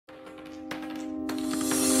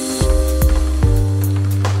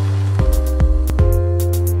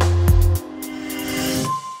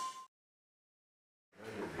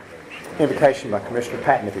Invocation by Commissioner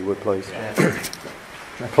Patton, if he would, please.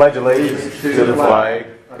 I pledge allegiance to the flag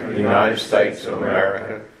of the United States of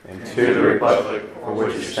America and to the republic for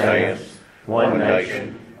which it stands, one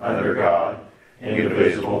nation, under God,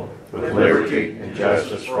 indivisible, with liberty and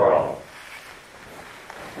justice for all.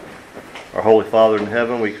 Our Holy Father in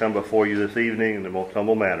heaven, we come before you this evening in the most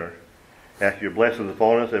humble manner. Ask your blessings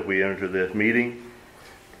upon us as we enter this meeting.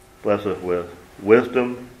 Bless us with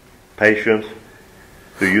wisdom, patience,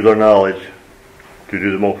 to use our knowledge to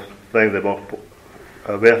do the most things that most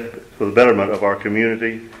best for the betterment of our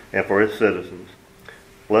community and for its citizens.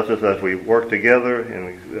 Bless us as we work together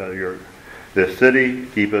in this city.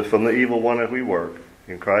 Keep us from the evil one as we work.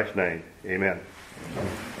 In Christ's name, amen.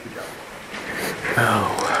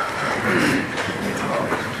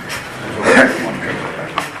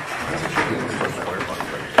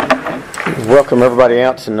 Welcome everybody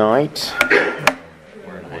out tonight.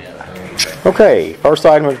 Okay, first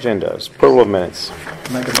item of agenda is approval of minutes.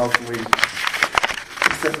 Make a motion we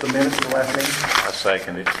accept the minutes of the last meeting. I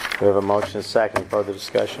second it. We have a motion and a second. Further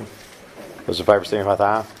discussion? Those in favor signify with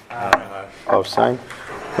aye. Aye. Opposed, same.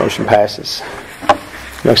 Motion passes.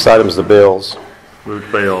 Next item is the bills. Move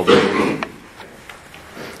to pay all bills.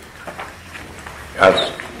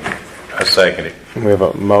 I second it. We have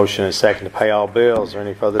a motion and a second to pay all bills. Is there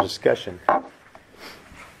any further discussion?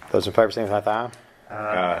 Those in favor signify with aye.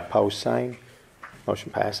 Aye. Opposed, same.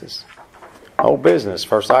 Motion passes. Old business.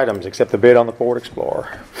 First item is accept the bid on the Ford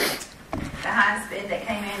Explorer. The highest bid that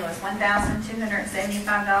came in was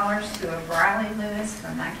 $1,275 to a Briley Lewis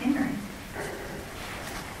from Mike Henry.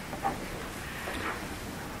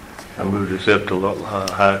 I move to accept the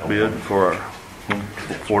highest bid for our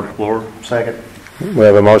Ford Explorer. Second. We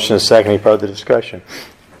have a motion and a second. Any further discussion?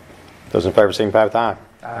 Those in favor signify with aye.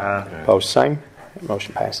 Aye. Opposed, same.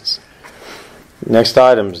 Motion passes. Next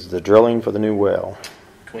item is the drilling for the new well.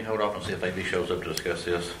 Can we hold off and see if AB shows up to discuss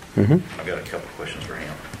this? I've got a couple of questions for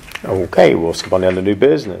him. Okay, we'll skip on down to new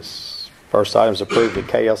business. First item is approve the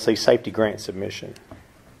KLC safety grant submission.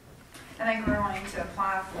 I think we're wanting to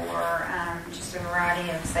apply for just a variety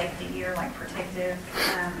of safety gear like protective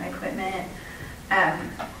equipment,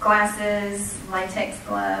 glasses, latex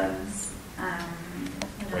gloves,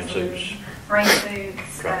 Rain suits.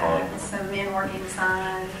 Some men working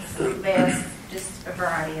signs, vests, just a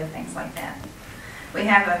variety of things like that. We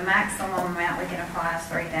have a maximum amount we can apply is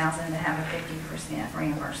 $3,000 to have a 50%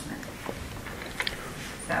 reimbursement.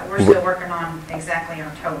 So we're still working on exactly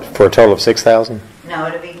our total. For a total of $6,000? No,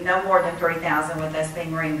 it'll be no more than $3,000 with us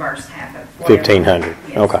being reimbursed half of whatever. $1,500.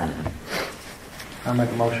 Yes. Okay. I make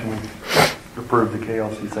a motion we approve the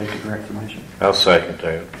KLC safety grant submission. I'll second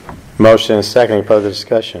that. Motion and a second. Any further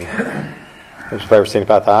discussion? Those in favor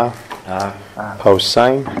signify with aye. Aye. Opposed,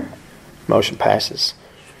 same. Motion passes.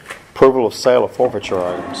 Approval of sale of forfeiture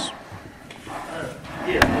items.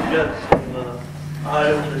 Yeah, we've got some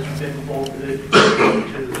items that's been forfeited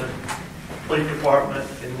to the police department,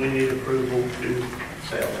 and we need approval to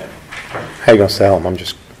sell them. How you going to sell them? I'm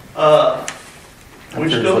just... We're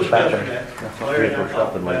still discussing that. Larry and I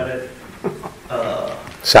talked about it.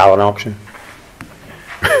 Silent auction?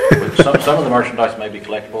 Some of the merchandise may be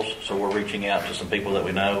collectibles, so we're reaching out to some people that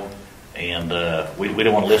we know, and we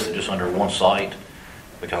don't want to list it just under one site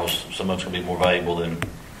because some of it's going to be more valuable than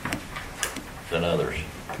others.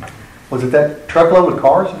 Was it that truckload with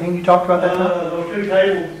cars again you talked about that time? Those two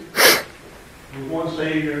tables, one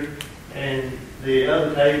seater, and the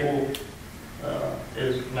other table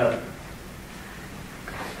is no.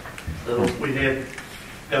 So we have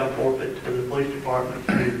got a forfeit to the police department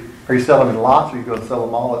to. Are you selling them in lots, or are you going to sell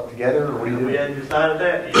them all together, or what are you We doing? hadn't decided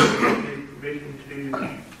that yet. We need permission to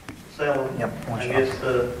sell them. Yep, I guess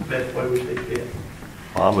the best way we see fit.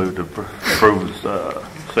 I move to approve the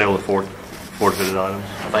sale of forfeited items.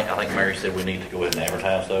 I think Mary said we need to go ahead and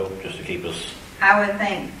advertise though, just to keep us. I would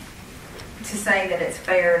think to say that it's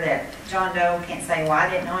fair that John Doe can't say, well, I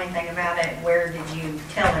didn't know anything about it. Where did you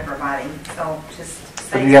tell everybody? So just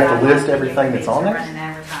say. So do you have to list everything that's on there?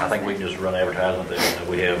 I think we can just run advertisement that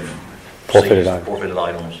we have Forfeited seized items. forfeited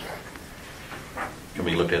items can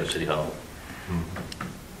be looked at City Hall.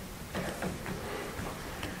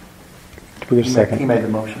 Did we get a second? He made the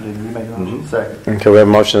motion, didn't he? You made the motion. Second. Okay, we have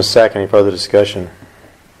a motion and a second. Any further discussion?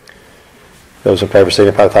 Those in favor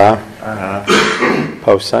signify with aye. Aye.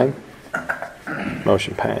 Opposed, same.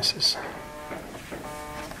 Motion passes.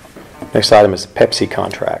 Next item is the Pepsi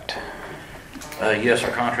contract. Yes,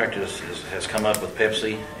 our contract has come up with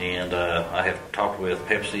Pepsi, and I have talked with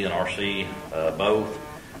Pepsi and RC both.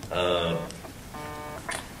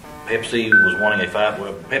 Pepsi was wanting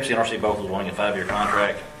Pepsi and RC both was wanting a 5-year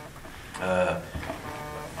contract.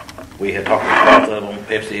 We had talked with both of them.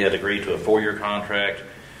 Pepsi had agreed to a 4-year contract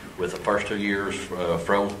with the first 2 years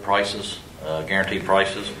froze prices, guaranteed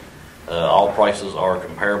prices. All prices are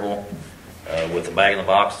comparable with the bag in the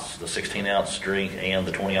box, the 16-ounce drink and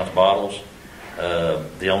the 20-ounce bottles.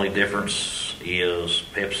 The only difference is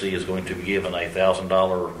Pepsi is going to be given a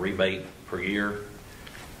 $1,000 rebate per year,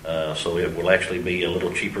 so it will actually be a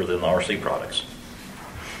little cheaper than the RC products.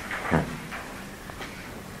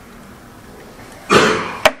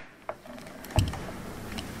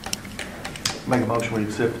 Make a motion, we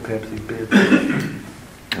accept the Pepsi bid.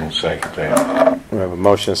 I'll second that. We have a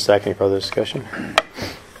motion and a second. Any further discussion?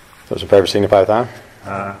 Those in favor signify with aye.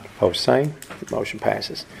 Aye. Opposed, same. Motion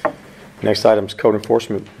passes. Next item is Code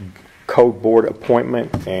Enforcement Code Board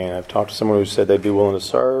appointment, and I've talked to someone who said they'd be willing to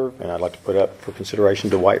serve, and I'd like to put up for consideration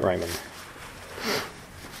Dwight Raymond.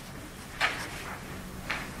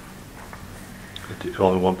 It's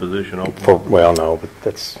only one position open. Well, no, but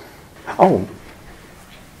that's... Oh,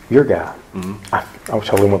 your guy. I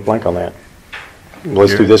totally went blank on that.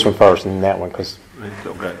 Let's do this one first and then that one, because It's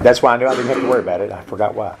okay. that's why I knew I didn't have to worry about it. I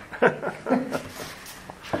forgot why.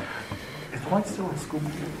 Is Dwight still in school?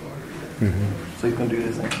 So he's going to do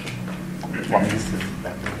this thing? Well, he's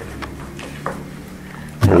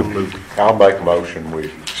I'll make a motion we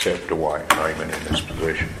accept Dwight Raymond in this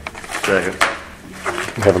position. Second.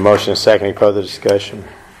 We have a motion and a second. Any further discussion?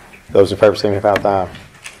 Those in favor signify with aye.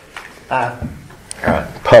 Aye.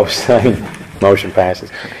 Opposed, same. Motion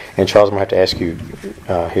passes. And Charles, I'm going to have to ask you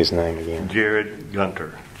his name again. Jared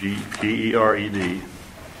Gunter. Gered.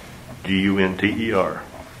 Gunter.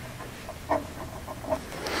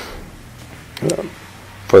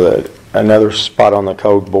 For another spot on the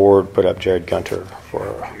code board, put up Jared Gunter for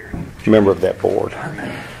a member of that board.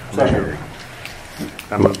 I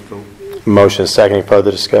move so. Motion is second. Any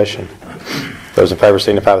further discussion? Those in favor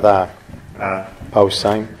signify with aye. Aye. Opposed,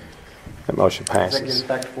 same. That motion Does that get us passes.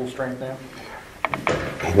 back to full strength now?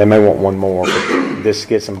 They may want one more, but this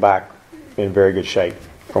gets them back in very good shape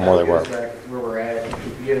from where they were. Where we're at.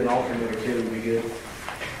 If we get an alternate or two, we'd be good.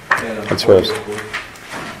 That's what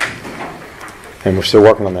And we're still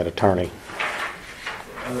working on that attorney.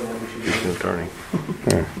 He's an attorney.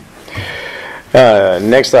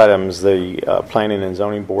 Next item is the Planning and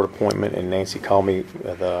Zoning Board appointment, and Nancy called me,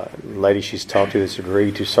 the lady she's talked to that's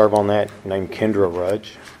agreed to serve on that, named Kendra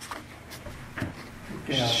Rudge.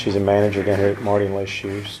 Yeah. She's a manager down here at Marty and Les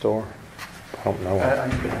Shoe Store. I don't know her. I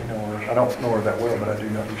know her. I don't know her that well, but I do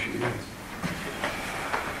know who she is.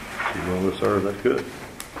 She's willing to serve, that's good.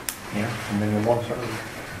 Yeah. And then they want to serve.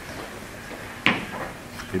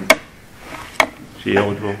 She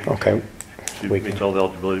eligible? Okay. She We meets can- all the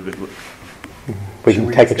eligibility, but We Should can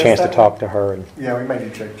we take a discuss chance to that talk to her and Yeah, we may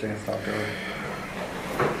need to take a chance to talk to her.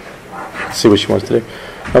 see what she wants to do.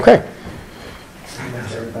 Okay.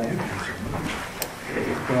 That's everything.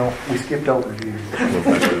 Well, we skipped over you.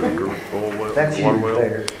 That's you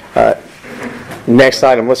there. Next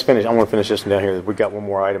item, let's finish. I want to finish this one down here. We've got one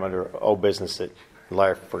more item under old business that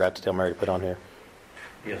Larry forgot to tell Mary to put on here.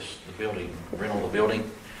 Yes, the building, rental of the building.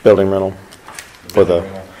 Building rental. For the,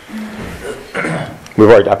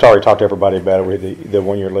 rental. I've already talked to everybody about it. The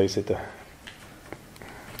 1-year lease at the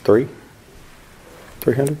 300?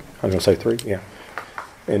 I was going to say 3, yeah.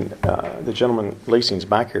 And the gentleman leasing's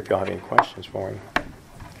back here if y'all have any questions for him.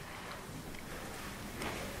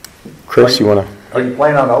 Chris, you want to? Are you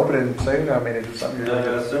planning on opening soon? I mean, is it something you're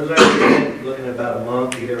As soon as I get looking at about a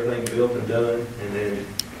month, get everything built and done, and then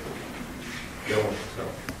going, so.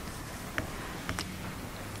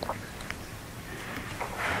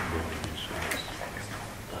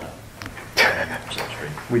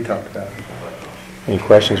 We talked about it. Any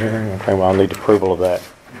questions or anything? Okay, well, I'll need approval of that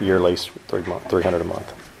year lease, 300 a month.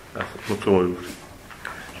 what's the move?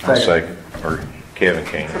 I'll second. Or Kevin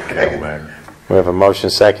can. It don't matter. We have a motion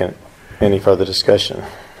second. Any further discussion?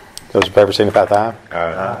 Those in favor signify with aye.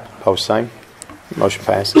 Aye. Opposed, same. Motion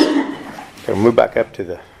passes. Okay, we'll move back up to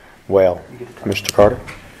the well. Mr. Carter?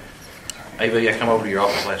 AV, I come over to your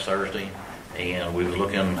office last Thursday, and we were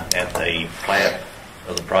looking at a plat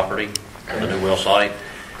of the property, of the new well site,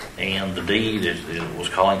 and the deed was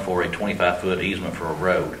calling for a 25-foot easement for a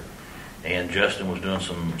road. And Justin was doing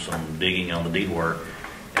some digging on the deed work,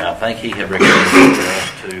 and I think he had recommended for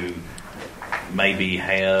us to maybe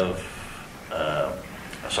have a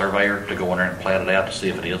surveyor to go in there and plat it out to see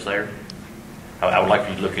if it is there. I would like for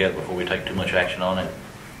you to look at it before we take too much action on it.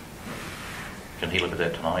 Can he look at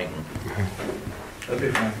that tonight? That'd be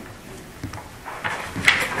fine.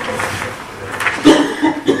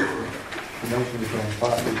 The motion is on the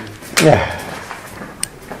spot. Yeah.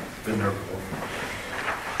 Been there before.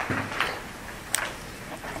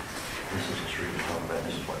 This is the street we're talking about.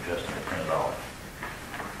 This is what Justin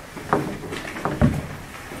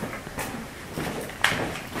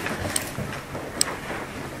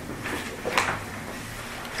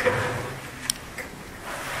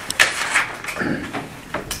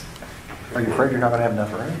Are you afraid you're not gonna have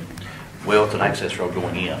enough room? Well, it's an access road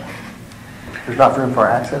going in, There's not room for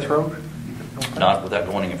an access road? not without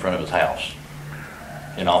going in front of his house.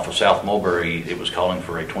 And off of South Mulberry, it was calling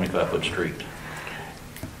for a 25-foot street.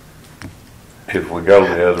 If we go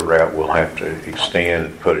the other route, we'll have to extend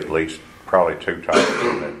and put at least probably 2 tires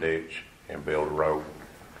in that ditch and build a road.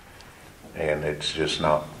 And it's just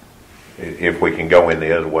not, if we can go in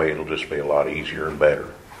the other way, it'll just be a lot easier and better.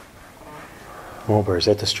 Mulberry, is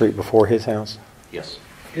that the street before his house? Yes.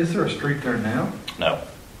 Is there a street there now? No.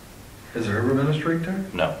 Has there ever been a street there?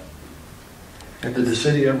 No. And did the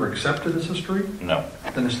city ever accept it as a street? No.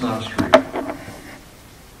 Then it's not a street.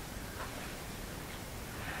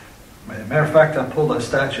 Matter of fact, I pulled that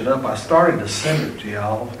statute up. I started to send it to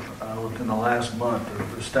y'all within the last month,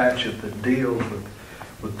 the statute that deals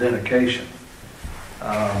with dedication.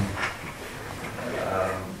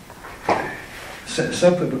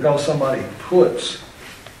 Simply because somebody puts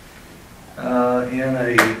in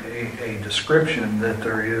a description that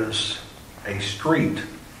there is a street,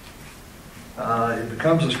 it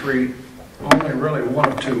becomes a street only really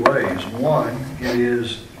one of 2 ways. One, it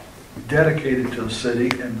is dedicated to the city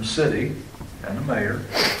and the mayor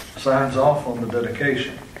signs off on the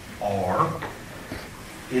dedication, or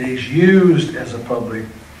it is used as a public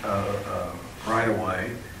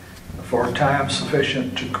right-of-way for a time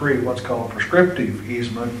sufficient to create what's called prescriptive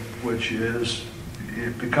easement, which is,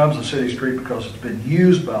 it becomes a city street because it's been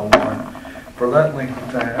used by one for that length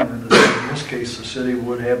of time, and in this case the city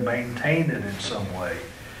would have maintained it in some way.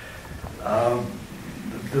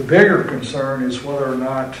 The bigger concern is whether or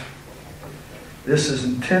not this is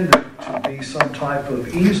intended to be some type of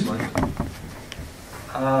easement.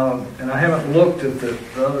 And I haven't looked at the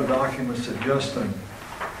other documents that Justin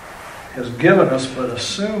has given us, but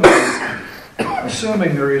assuming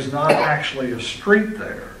there is not actually a street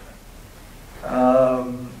there,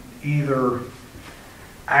 either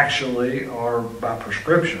actually or by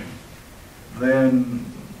prescription, then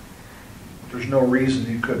there's no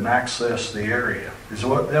reason you couldn't access the area. Is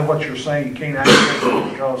that what you're saying? You can't access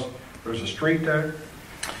it because there's a street there?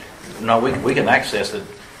 No, we can access it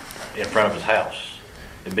in front of his house.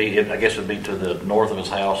 I guess it'd be to the north of his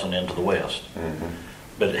house and then to the west. Mm-hmm.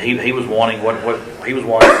 But he was wanting what he was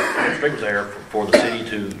wanting. The street was there for the city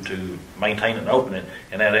to maintain it and open it,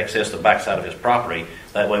 and that access the backside of his property.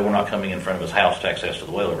 That way, we're not coming in front of his house to access to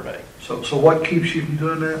the well every day. So what keeps you from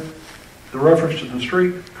doing that? The reference to the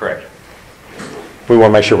street? Correct. We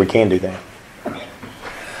want to make sure we can do that.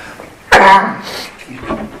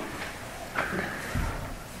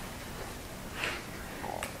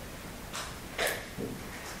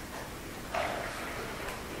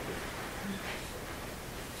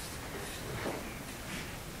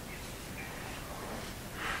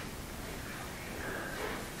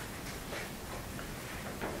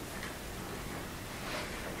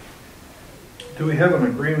 Do we have an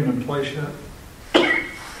agreement in place yet?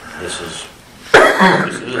 This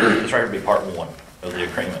right here would be part 1 of the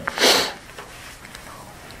agreement.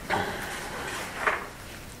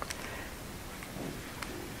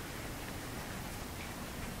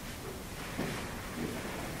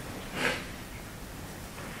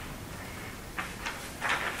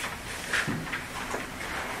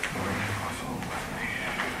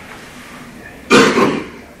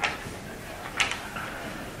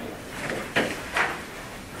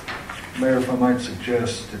 Mayor, if I might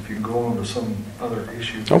suggest, if you can go on to some other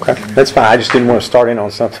issues. Okay, that's fine. I just didn't want to start in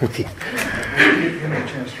on something with you. Give me a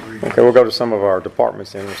chance to read. Okay, we'll go to some of our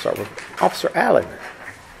departments and we'll start with Officer Allen.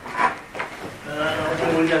 What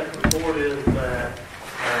we got to report is that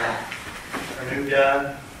our new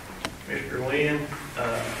guy, Mr. Lynn,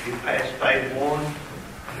 he passed phase 1.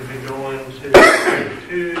 He'll be going to phase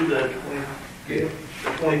 2 the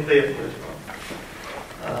 25th this month.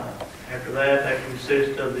 After that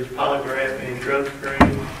consists of this polygraph and drug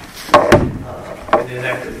screen. And then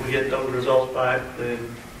after we get those results back,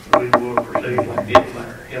 then we will proceed with getting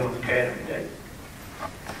him an academy date.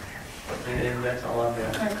 And that's all I've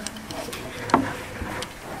got.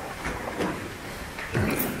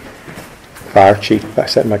 Fire Chief, I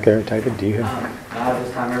sat back there, David, do you have? No,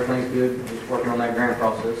 this time everything's good. Just working on that grant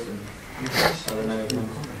process and other than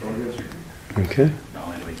everything's going good. Okay. No,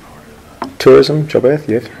 it'll be part of Tourism, JoBeth,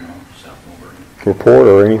 you have South Mulberry. report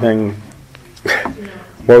or anything?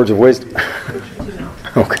 Words of wisdom?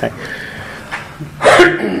 Okay.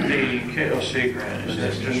 The KLC grant, is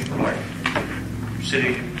that just for like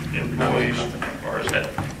city employees, or is that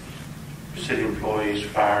city employees,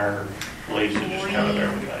 fire, police, and just kind of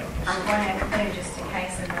everything? I'm going to include, just in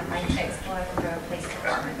case of the latex glove for the police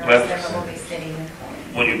department, the rest of it will be city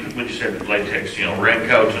employees. When you said latex,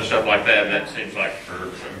 raincoats and stuff like that, that seems like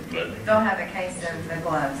but. They'll have a case of the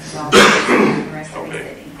gloves as well, the rest will be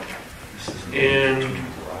city. In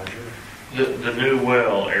the new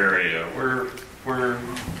well area, where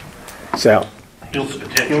South. Hill's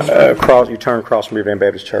potential. You turn across from Beaver Dam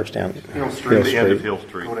Baptist Church down Hill Street, the end of Hill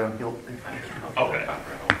Street. Go down Hill. Okay.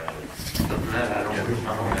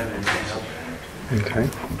 Okay.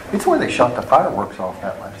 It's where they shot the fireworks off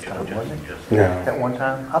that last time, wasn't it? No. At one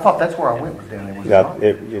time? I thought that's where I went, was down there. Was it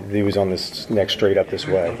No, not? he was on this next street up this It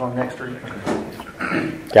way. was on next street?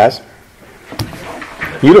 Okay. Guys,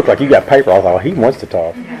 you look like you got paper. I thought he wants to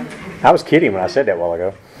talk. I was kidding when I said that a while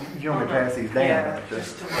ago. You want me to pass these down? Yeah,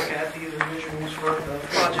 just to look at these visuals for the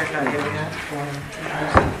project idea we had.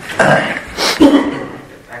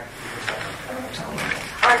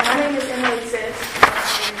 All right, my name is Emily Sis.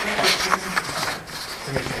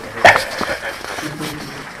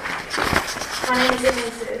 My name is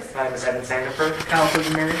Emily Sis. My name is Evan Sandiford.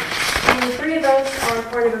 Kyle Mary. And the three of us are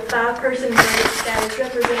part of a 5-person group that is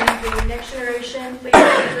representing the Next Generation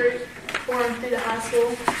leadership group formed through the high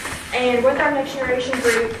school. And with our Next Generation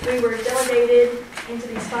group, we were delegated into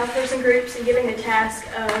these 5-person groups and given the task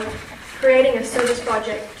of creating a service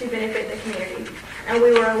project to benefit the community. And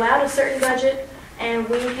we were allowed a certain budget, and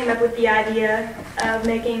we came up with the idea of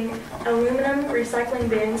making aluminum recycling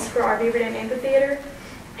bins for our Beaver Dam Amphitheater.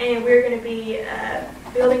 And we're going to be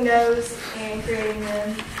building those and creating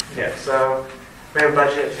them. Yeah, so we have a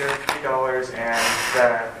budget of $250,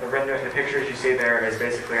 and the rendering, the pictures you see there is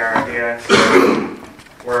basically our idea. So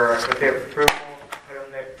we're, with the approval, put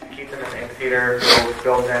them there to keep them in the amphitheater, we'll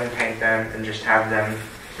build them, paint them, and just have them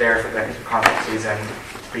there for the concert season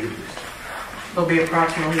to be used. They'll be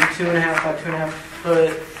approximately 2.5 by 2.5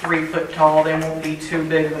 foot, 3 foot tall. They won't be too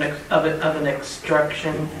big of an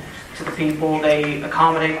obstruction to the people. They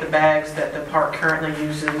accommodate the bags that the park currently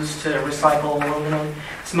uses to recycle aluminum.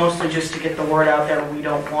 It's mostly just to get the word out there. We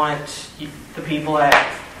don't want the people at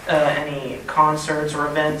any concerts or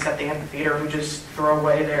events at the amphitheater who just throw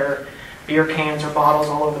away their beer cans or bottles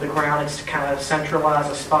all over the ground. It's to kind of centralize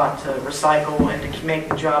a spot to recycle and to make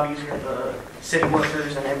the job easier for the city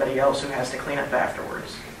workers and anybody else who has to clean up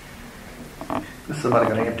afterwards. Is somebody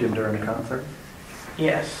going to empty them during the concert?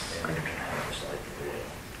 Yes.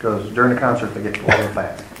 Because during the concert they get full of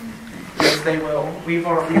fat. Yes, they will. We've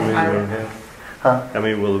hired. Huh? How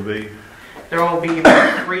many will it be? There will be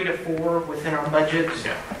about 3 to 4 within our budget.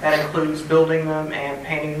 That includes building them and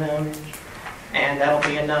painting them, and that'll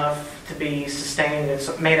be enough to be sustained.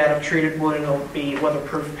 It's made out of treated wood, and it'll be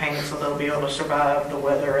weatherproof paint, so they'll be able to survive the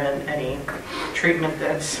weather and any treatment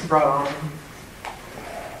that's brought on.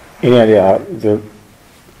 Any idea?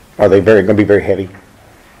 Are they going to be very heavy?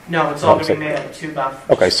 No, it's all going to be made out of 2x4.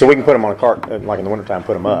 Okay, so we can put them on a cart, like in the wintertime,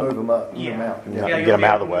 put them up. Move them up. Move Yeah. them out. Yeah, You'll get them be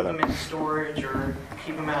out of able the to weather. Put them in storage or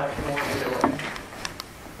keep them out if you want either way.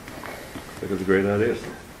 I think it's a great idea. Is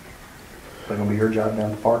that going to be your job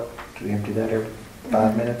down the park to empty that every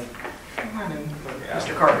 5 minutes?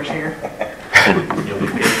 Mr. Carter's here.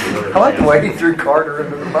 I like the way he threw Carter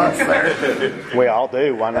into the bus there. We all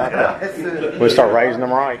do. Why not? That's We'll start raising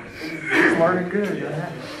them right. He's learning good.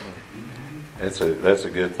 Man. That's a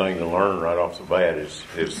good thing to learn right off the bat is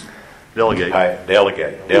Delegate.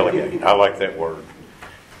 delegate. I like that word.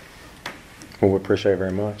 Well, we appreciate it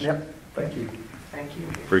very much. Yep. Thank you. Thank you.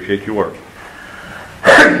 Appreciate your work. He's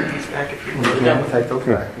back if you're We're going to take those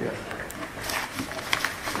back. Yes.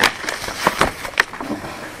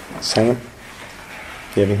 Sam,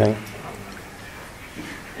 do you have anything?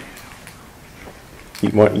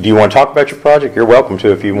 Do you want to talk about your project? You're welcome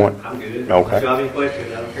to if you want. I'm good. Okay. If you have any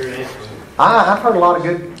questions, I don't care to answer them. I've heard a lot of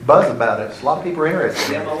good buzz about it. A lot of people are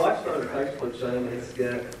interested. Yeah, my wife started a Facebook saying it's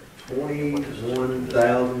got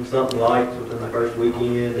 21,000 something likes within the first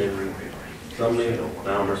weekend, and something, I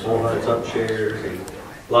don't know, 400 something shares, and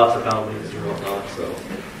lots of comments and whatnot. So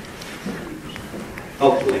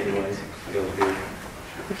hopefully, anyways, it goes good.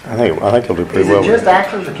 I think he'll do pretty Is well. it just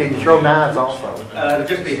axles or can you throw knives also? It'll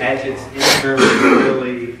just be hatchets. Insurance is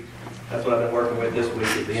really, that's what I've been working with this week,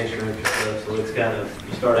 is the insurance and stuff. So it's kind of,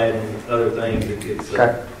 you start adding other things, it gets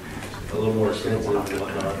Okay. a little more expensive and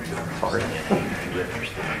whatnot. Sorry.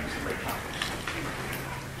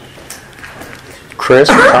 Chris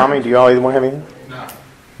or Tommy, do y'all either one have anything? No.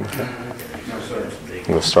 Okay. No, sir.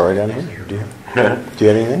 We'll start right down here. Do you have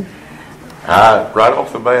anything? Right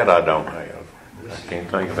off the bat, I don't have. I can't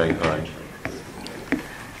think of anything.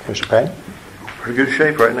 Mr. Patton? Pretty good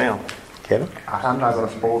shape right now. Kevin? I'm not going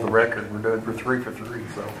to spoil the record. We're doing for 3 for 3.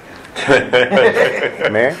 So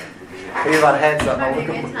Mary? If I'd had something, I'll Maybe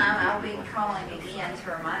look a good at. time, I'll be calling again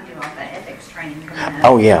to remind you of the ethics training coming up.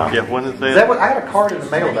 Oh, yeah. Yeah, when is Is that? that what, I got a card in the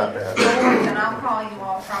mail about that. And I'll call you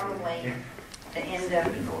all probably the end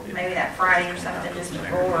of, maybe that Friday or something, just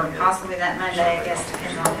before, or possibly that Monday, I guess,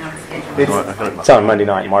 depends on how the schedule is. It's on Monday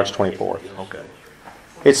night, March 24th. Okay.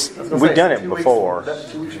 We've done it before.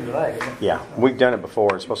 That's 2 weeks from today, isn't it? Yeah, we've done it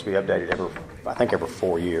before. It's supposed to be updated every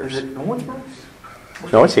 4 Is years. it in Owensboro?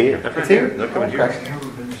 No, it's here. It's here? They're coming here. Okay.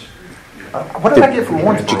 What did I get from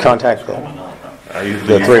Owensboro? Did you contact them? I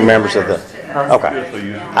usually The 3 members of the, okay.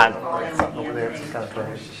 Over there, it's kind of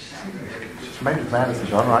trash. Maybe it's Madison. I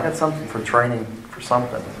don't know. I got something for training for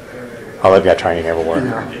something. Oh, they've got training everywhere.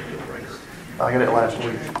 Yeah. I got it last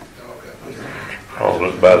week. Oh,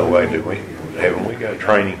 look, by the way, haven't we got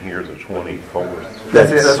training here the 24th?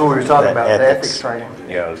 That's it. That's what we were talking about. The ethics. ethics training.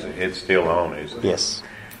 Yeah, it's still on, isn't it? Yes.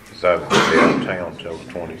 So I'll be out of town till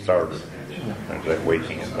the 23rd. There's that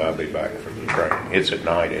weekend, but I'll be back for the training. It's at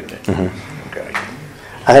night, isn't it? Okay.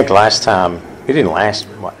 I think last time, it didn't last,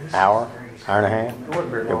 what, hour and a half? It wasn't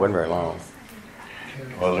very It long. wasn't very long.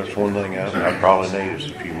 Well, there's one thing I probably need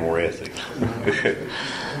is a few more ethics.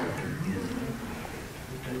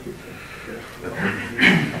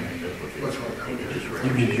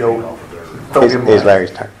 You need Joe. Throw him It's one.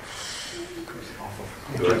 Larry's turn.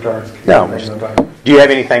 It's your turn. No. It's your turn. Do you have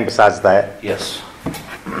anything besides that? Yes.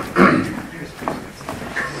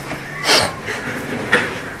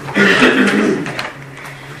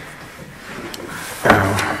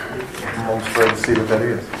 I'm almost afraid to see what that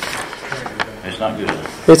is. It's not good.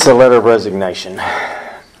 It's a letter of resignation.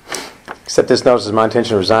 Accept this notice as my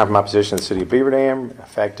intention to resign from my position in the city of Beaver Dam,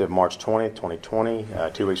 effective March 20th, 2020,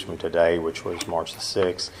 2 weeks from today, which was March the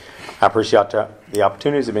 6th. I appreciate the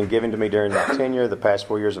opportunities that have been given to me during my tenure. The past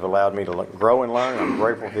 4 years have allowed me to grow and learn. I'm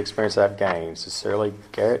grateful for the experience I've gained. Sincerely,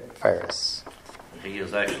 Garrett Ferris. He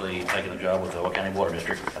is actually taking a job with the Oak County Water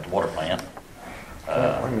District at the water plant.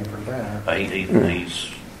 Waiting for that.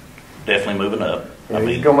 He's definitely moving up. Yeah,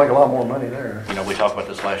 he's gonna make a lot more money there. You know, we talked about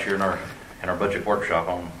this last year in our budget workshop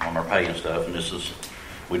on our pay and stuff, and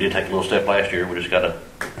we did take a little step last year. We just got to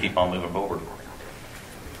keep on moving forward.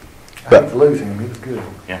 I hate to lose him. He was good.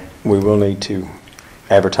 Yeah. We will need to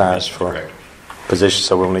advertise for Correct. positions,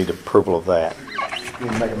 so we'll need approval of that You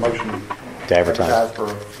can make a motion to advertise. for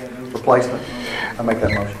replacement. I make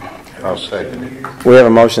that motion. I'll second it. We have a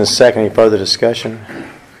motion and a second. Any further discussion?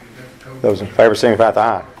 Those in favor signify with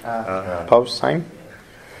aye. Opposed, same.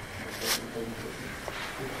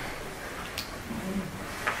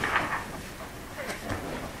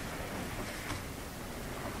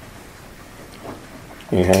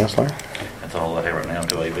 Anything else, Larry? That's all I have right now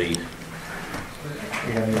until AB. You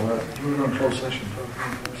got any more? We're going to close session.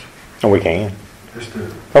 Oh, we can. Just do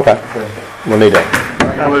it. Okay. Okay. We'll need to.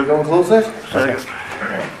 Now we're going to close session? Second.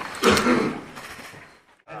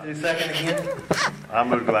 Do second again? I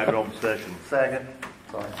move to back to open session. Second.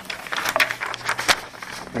 Sorry.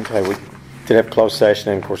 Okay, we did have a closed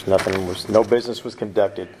session, and of course, no business was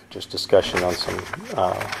conducted, just discussion on some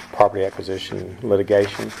property acquisition,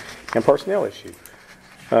 litigation, and personnel issue.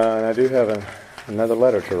 And I do have another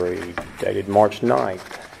letter to read, dated March 9th.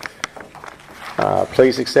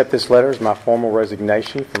 Please accept this letter as my formal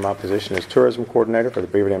resignation from my position as tourism coordinator for the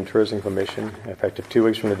Beaver Dam Tourism Commission, effective 2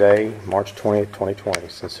 weeks from today, March 20th, 2020.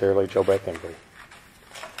 Sincerely, Joe Beck Embry.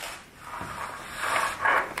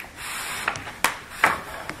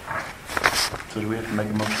 So do we have to make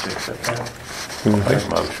a motion to accept that? Make a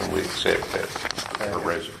motion, we accept that for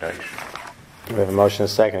resignation. We have a motion and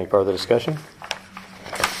a second. Any further discussion?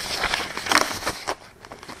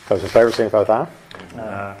 Those in favor, signify with aye.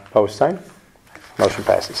 Opposed, same. Motion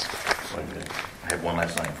passes. Wait a minute. I have one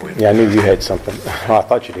last thing for you. Yeah, I knew you had something. Oh, I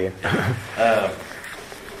thought you did.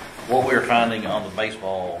 What we're finding on the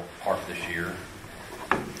baseball park this year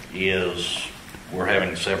is we're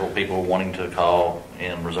having several people wanting to call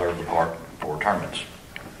and reserve the park for tournaments.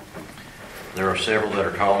 There are several that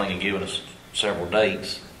are calling and giving us several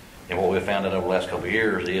dates, and what we've found out over the last couple of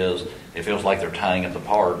years is it feels like they're tying up the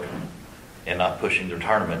park and not pushing their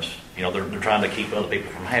tournaments. You know, they're trying to keep other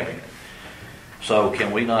people from having it. So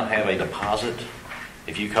can we not have a deposit?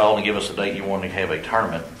 If you call and give us a date you want to have a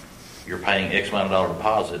tournament, you're paying X amount of dollar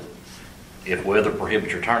deposit. If weather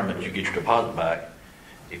prohibits your tournament, you get your deposit back.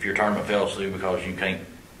 If your tournament fails through because you can't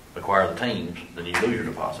acquire the teams, then you lose your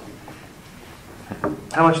deposit.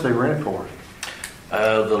 How much do they rent it for?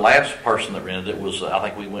 The last person that rented it was, I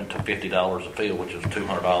think we went to $50 a field, which is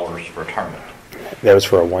 $200 for a tournament. That was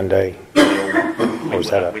for a one-day. Or was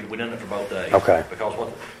that We done it for both days. Okay. Because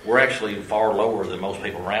we're actually far lower than most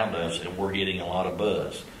people around us, and we're getting a lot of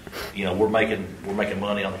buzz. You know, we're making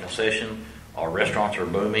money on the concession. our restaurants are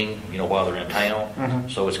booming, while they're in town.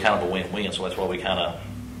 Mhm. So it's kind of a win-win. So that's why we kind of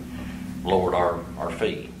lowered our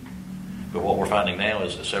fee. But what we're finding now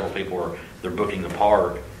is that several people they're booking the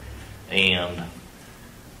park, and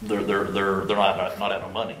they're not out no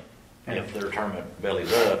money. If their tournament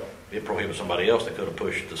bellies up, it prohibits somebody else that could have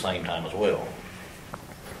pushed at the same time as well.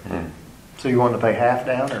 So you want to pay half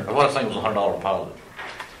down, or? What I was thinking was a $100 deposit.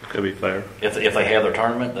 Could be fair. If they have their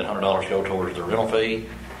tournament, then $100 go towards their rental fee.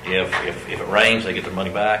 If it rains, they get their money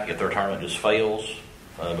back. If their tournament just fails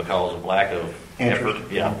because of lack of Interest.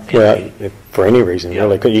 effort, yeah. Well, for any reason, Yeah.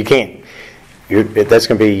 really, 'cause you can't. That's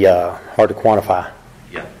going to be hard to quantify.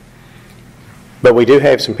 Yeah. But we do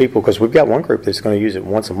have some people, because we've got one group that's going to use it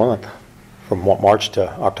once a month, from March to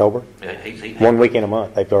October. Yeah, One weekend a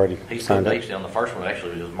month. They've already He's put signed up. dates down. The first one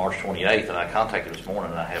actually was March 28th, and I contacted this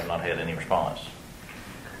morning, and I have not had any response.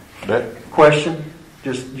 Question,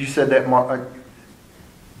 just, you said that,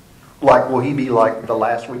 like, will he be like the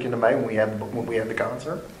last weekend of May when we have the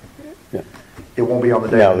concert? Yeah. It won't be on the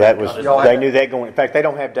day. No, that was, Y'all they have- knew that going, in fact, they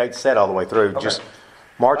don't have dates set all the way through. Okay. Just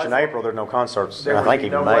March and April, there's no concerts. There And I would think be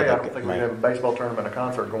even no May. way, I they don't could- think May. we'd have a baseball tournament and a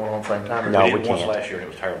concert going on at the same time. No, we we did once can't. last year, and it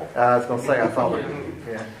was terrible. I was gonna say, I thought,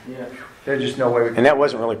 yeah. There's just no way we And that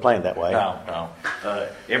wasn't really planned that way. No.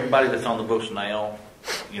 Everybody that's on the books now,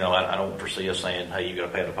 I don't foresee us saying, hey, you got to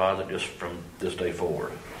pay a deposit just from this day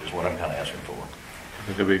forward, is what I'm kind of asking for. I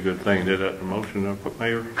think it'd be a good thing. Did that promotion,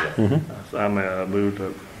 Mayor? Mhm. So I moved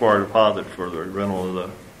to for a deposit for the rental of the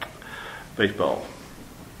baseball.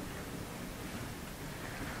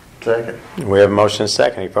 Second. We have a motion and a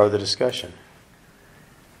second. Any further discussion?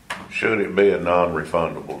 Should it be a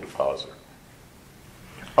non-refundable deposit?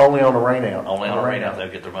 Only on the rain out. Only on a rain out, they'll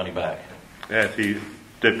get their money back. As he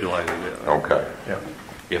stipulated it. Okay. Yeah.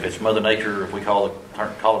 If it's Mother Nature, if we call it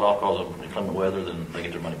off because of inclement weather, then they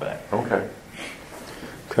get their money back. Okay.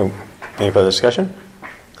 Cool. Any further discussion?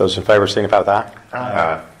 Those in favor signify with aye.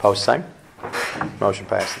 Aye. Opposed, same. Motion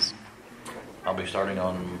passes. I'll be starting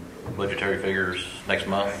on budgetary figures next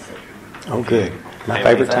month. Oh, good. My If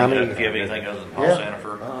favorite time of If you year. have anything other than Paul Yeah.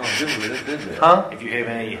 Sanford, Huh? if you have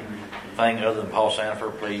anything other than Paul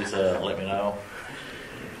Sanford, please let me know.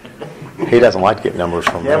 He doesn't like to get numbers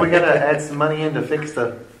from Yeah, me. we gotta add some money in to fix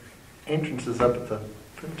the entrances up at the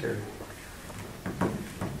cemetery.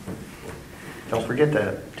 Don't forget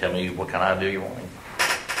that. Tell me what kind of idea you want.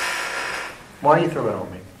 Why you throw it on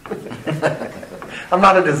me? I'm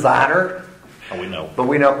not a designer, Oh, we know. but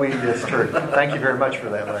it's true. Thank you very much for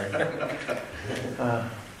that, Larry.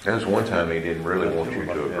 There was one time he didn't really want you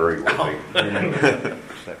to agree with me.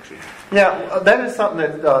 Yeah, that is something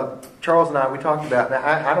that Charles and I, we talked about. Now,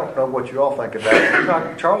 I don't know what you all think about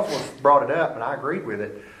it. Charles brought it up, and I agreed with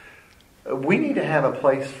it. We need to have a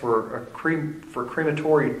place for cremated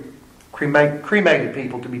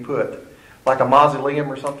people to be put, like a mausoleum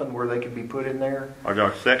or something where they could be put in there. I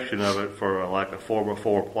got a section of it for like a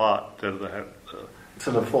 4x4 plot instead of It's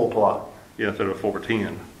in a full plot. instead of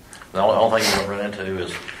 4x10. The only thing we're going to run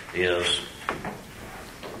into is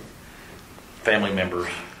family members.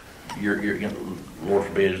 Your Lord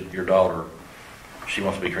forbid, your daughter, she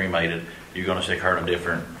wants to be cremated. You're going to stick her in a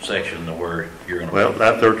different section than where you're going to. Well,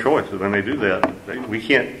 that's their choice. When they do that, we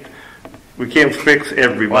can't fix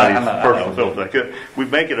everybody's Well, I personal know. stuff. We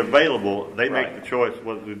make it available. They Right. make the choice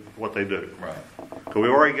what they do. Right. So we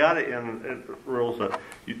already got it in rules that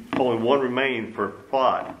only one remains per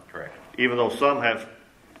plot. Correct. Even though some have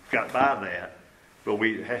got by that, but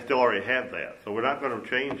we still already have that. So we're not going to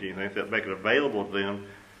change anything except make it available to them,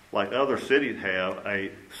 like other cities have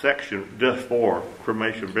a section just for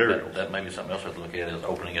cremation burials. That may be something else we have to look at, is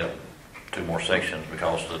opening up 2 more sections,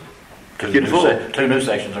 because the It's getting full. 2 new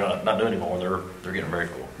sections are not doing anymore. They're getting very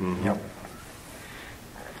full. Mhm. Yep.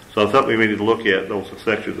 So it's something we need to look at, those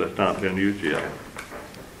sections that's not been used yet.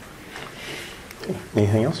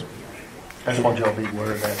 Anything else? I just want y'all to be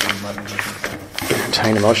aware of that. We might be looking for.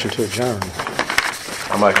 Entertain a motion to adjourn.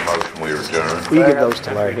 I make a motion we adjourn. Will you give those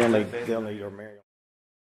to Larry? He'll need your Mary.